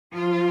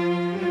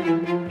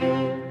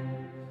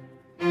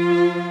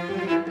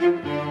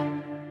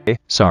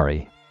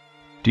Sorry.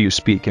 Do you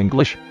speak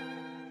English?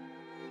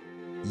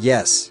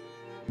 Yes.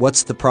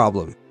 What's the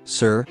problem,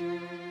 sir?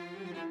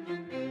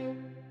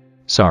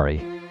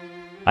 Sorry.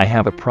 I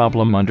have a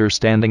problem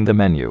understanding the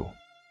menu.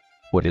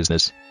 What is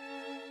this?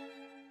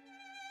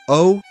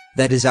 Oh,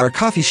 that is our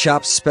coffee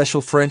shop's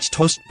special French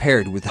toast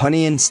paired with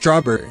honey and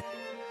strawberry.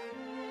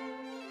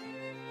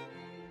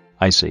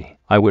 I see.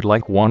 I would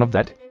like one of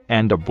that,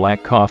 and a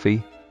black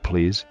coffee,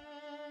 please.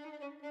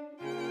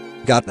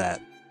 Got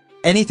that.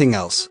 Anything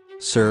else,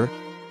 sir?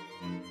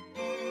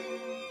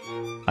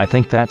 I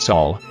think that's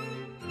all.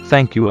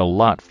 Thank you a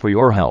lot for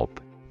your help.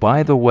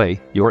 By the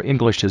way, your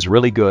English is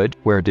really good.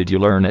 Where did you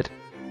learn it?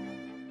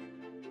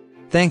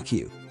 Thank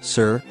you,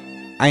 sir.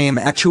 I am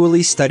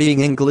actually studying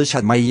English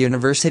at my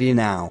university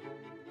now.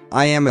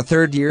 I am a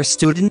third-year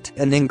student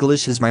and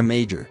English is my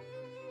major.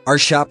 Our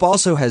shop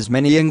also has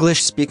many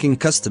English-speaking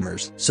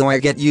customers, so I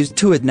get used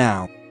to it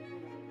now.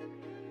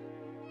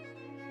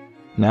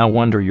 No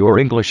wonder your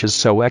English is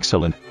so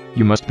excellent.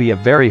 You must be a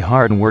very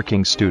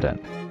hard-working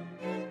student.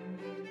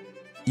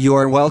 You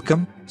are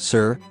welcome,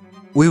 sir.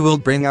 We will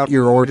bring out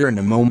your order in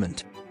a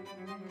moment.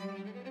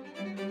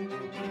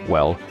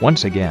 Well,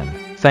 once again,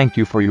 thank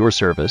you for your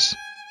service.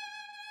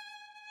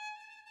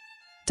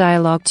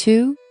 Dialogue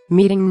 2,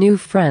 Meeting New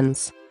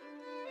Friends.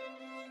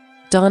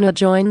 Donna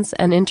joins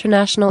an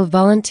international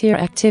volunteer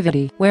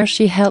activity where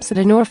she helps at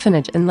an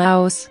orphanage in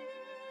Laos.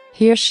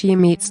 Here she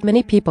meets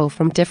many people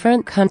from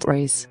different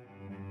countries.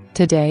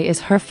 Today is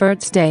her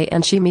first day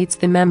and she meets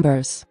the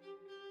members.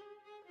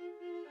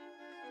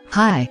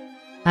 Hi,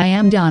 I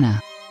am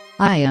Donna.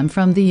 I am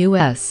from the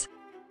US.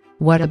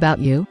 What about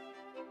you?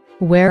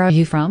 Where are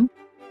you from?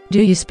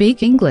 Do you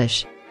speak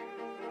English?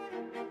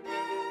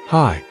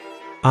 Hi,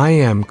 I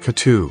am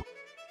Katu.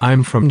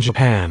 I'm from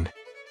Japan.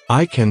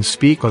 I can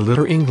speak a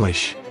little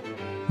English.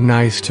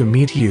 Nice to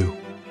meet you.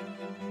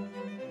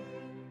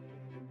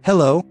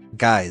 Hello,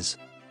 guys.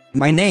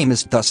 My name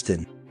is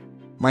Dustin.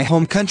 My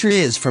home country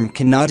is from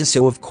Canada,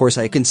 so of course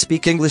I can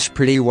speak English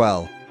pretty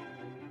well.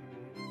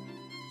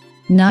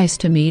 Nice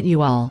to meet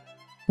you all.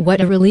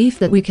 What a relief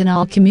that we can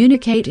all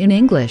communicate in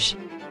English.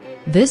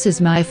 This is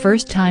my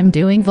first time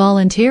doing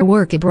volunteer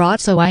work abroad,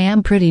 so I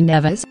am pretty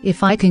nervous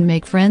if I can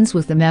make friends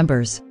with the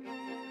members.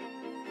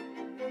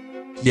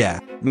 Yeah,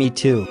 me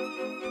too.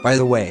 By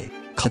the way,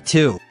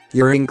 Katu,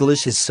 your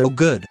English is so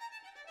good.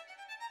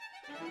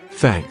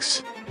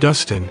 Thanks,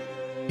 Dustin.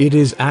 It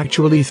is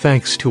actually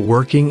thanks to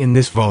working in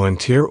this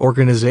volunteer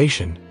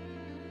organization.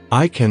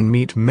 I can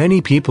meet many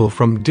people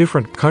from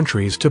different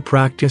countries to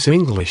practice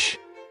English.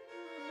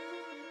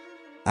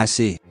 I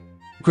see.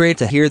 Great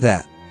to hear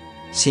that.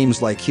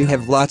 Seems like you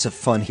have lots of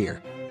fun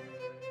here.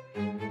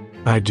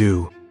 I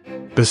do.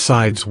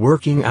 Besides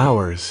working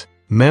hours,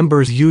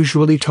 members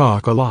usually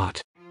talk a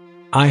lot.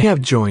 I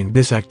have joined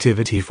this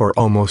activity for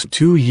almost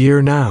 2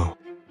 years now.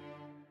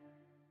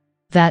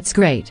 That's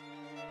great.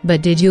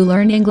 But did you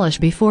learn English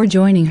before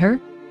joining her?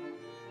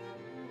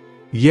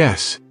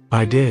 Yes,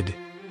 I did.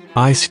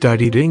 I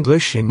studied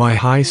English in my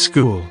high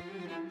school.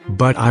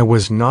 But I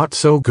was not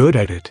so good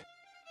at it.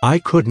 I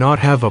could not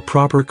have a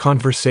proper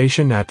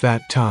conversation at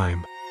that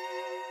time.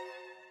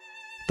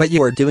 But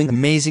you are doing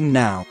amazing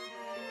now.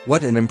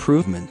 What an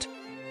improvement.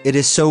 It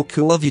is so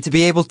cool of you to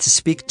be able to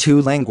speak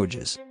 2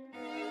 languages.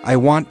 I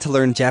want to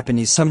learn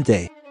Japanese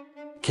someday.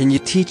 Can you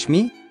teach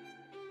me?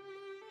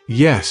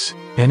 Yes,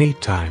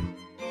 anytime.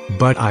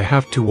 But I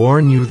have to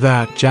warn you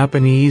that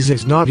Japanese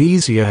is not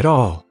easy at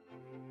all.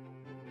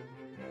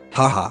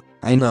 Haha,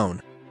 I know.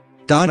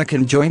 Donna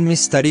can join me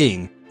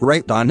studying,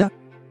 right Donna?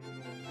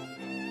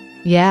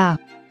 Yeah.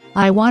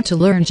 I want to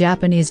learn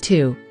Japanese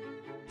too.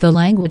 The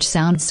language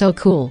sounds so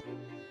cool.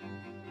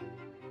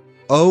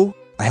 Oh,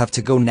 I have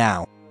to go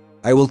now.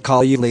 I will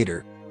call you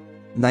later.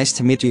 Nice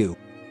to meet you.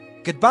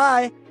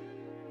 Goodbye!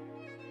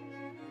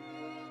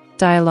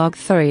 Dialogue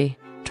 3,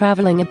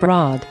 Traveling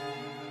Abroad.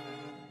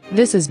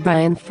 This is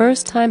Brian's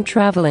first time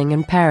traveling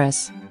in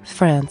Paris,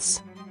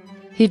 France.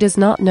 He does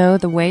not know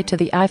the way to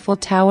the Eiffel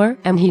Tower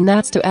and he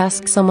needs to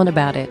ask someone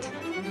about it.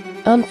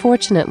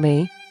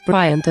 Unfortunately,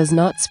 Brian does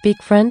not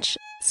speak French,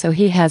 so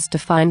he has to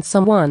find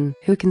someone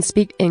who can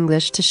speak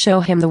English to show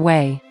him the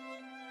way.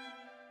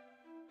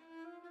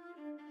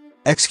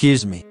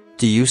 Excuse me,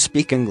 do you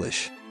speak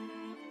English?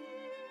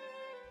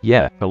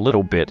 Yeah, a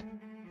little bit.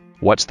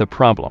 What's the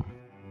problem?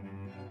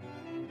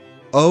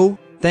 Oh,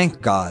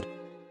 thank God.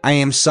 I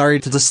am sorry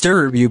to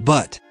disturb you,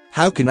 but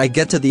how can I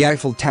get to the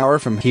Eiffel Tower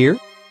from here?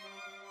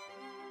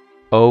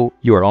 Oh,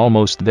 you're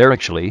almost there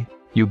actually.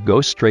 You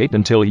go straight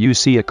until you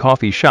see a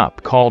coffee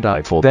shop called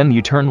Eiffel, then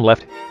you turn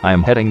left.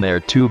 I'm heading there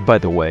too, by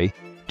the way.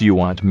 Do you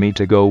want me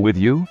to go with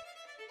you?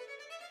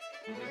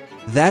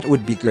 That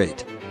would be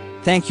great.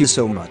 Thank you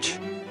so much.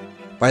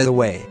 By the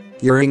way,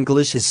 your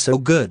English is so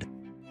good.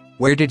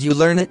 Where did you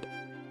learn it?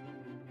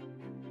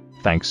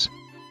 Thanks.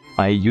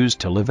 I used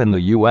to live in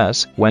the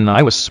US when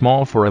I was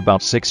small for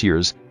about 6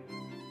 years.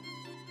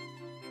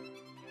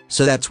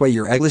 So that's why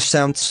your English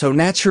sounds so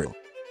natural.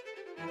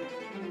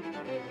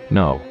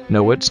 No,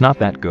 it's not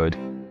that good.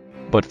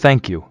 but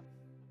thank you.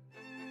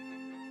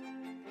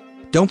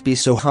 Don't be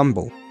so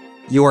humble.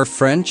 You are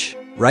French,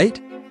 right?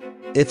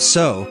 If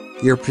so,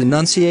 your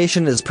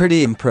pronunciation is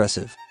pretty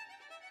impressive.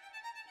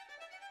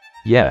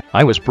 Yeah,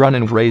 I was born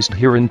and raised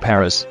here in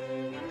Paris.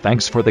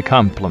 Thanks for the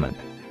compliment.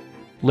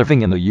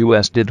 Living in the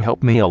US did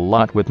help me a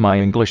lot with my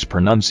English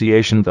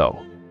pronunciation though.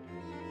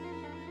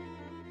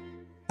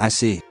 I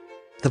see.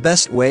 The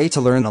best way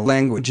to learn a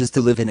language is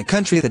to live in a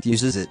country that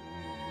uses it.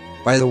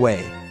 By the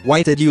way,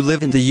 why did you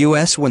live in the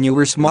US when you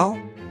were small?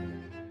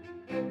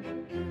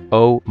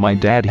 Oh, my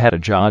dad had a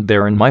job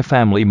there and my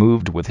family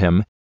moved with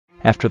him.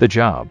 After the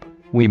job,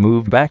 we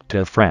moved back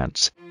to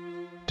France.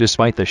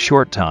 Despite the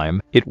short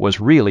time, it was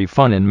really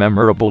fun and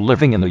memorable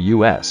living in the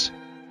US.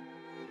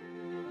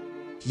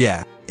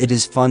 Yeah, it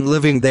is fun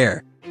living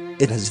there.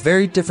 It has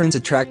very different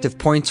attractive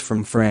points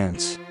from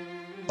France.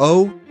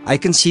 Oh, I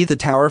can see the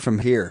tower from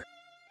here.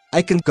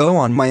 I can go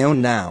on my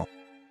own now.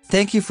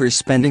 Thank you for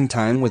spending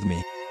time with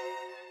me.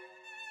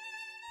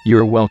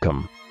 You're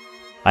welcome.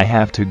 I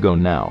have to go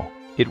now.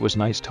 It was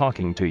nice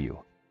talking to you.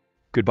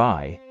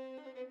 Goodbye.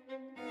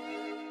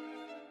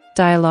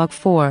 Dialogue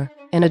 4.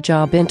 In a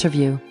job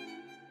interview.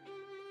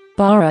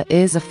 Bara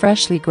is a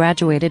freshly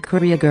graduated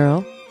Korea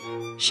girl.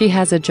 She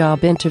has a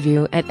job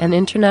interview at an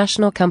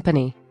international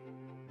company.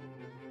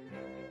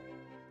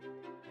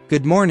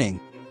 Good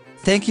morning.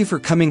 Thank you for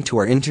coming to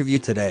our interview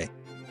today.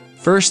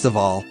 First of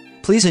all,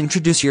 please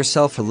introduce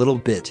yourself a little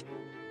bit.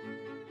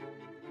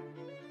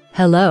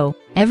 Hello,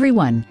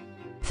 everyone.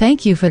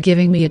 Thank you for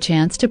giving me a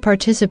chance to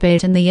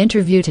participate in the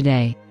interview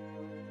today.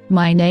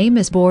 My name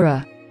is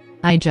Bora.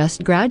 I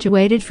just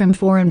graduated from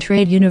Foreign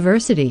Trade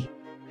University.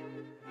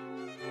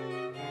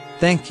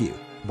 Thank you,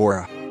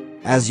 Bora.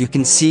 As you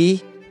can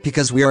see,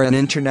 because we are an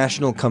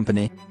international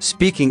company,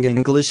 speaking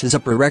English is a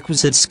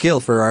prerequisite skill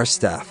for our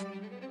staff.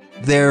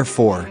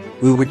 Therefore,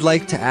 we would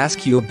like to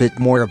ask you a bit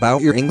more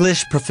about your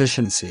English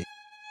proficiency.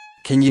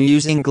 Can you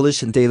use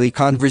English in daily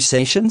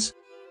conversations?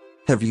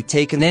 Have you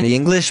taken any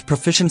English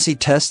proficiency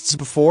tests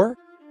before?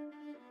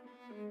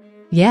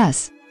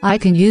 Yes, I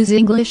can use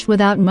English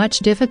without much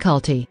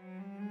difficulty.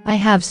 I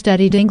have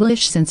studied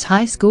English since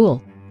high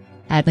school.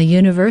 At the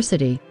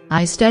university,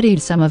 I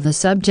studied some of the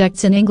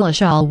subjects in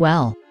English all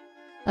well.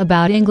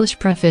 About English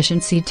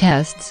proficiency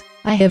tests,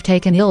 I have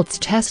taken IELTS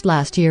test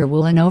last year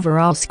with an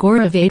overall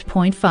score of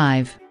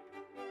 8.5.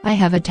 I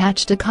have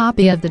attached a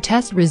copy of the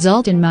test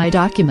result in my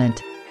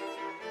document.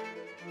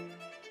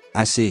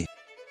 I see.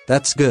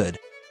 That's good.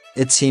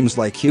 It seems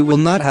like you will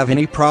not have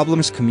any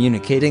problems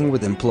communicating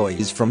with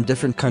employees from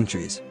different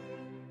countries.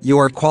 You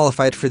are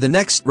qualified for the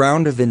next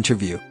round of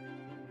interview.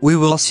 We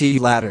will see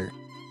you later.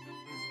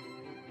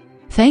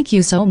 Thank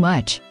you so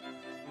much.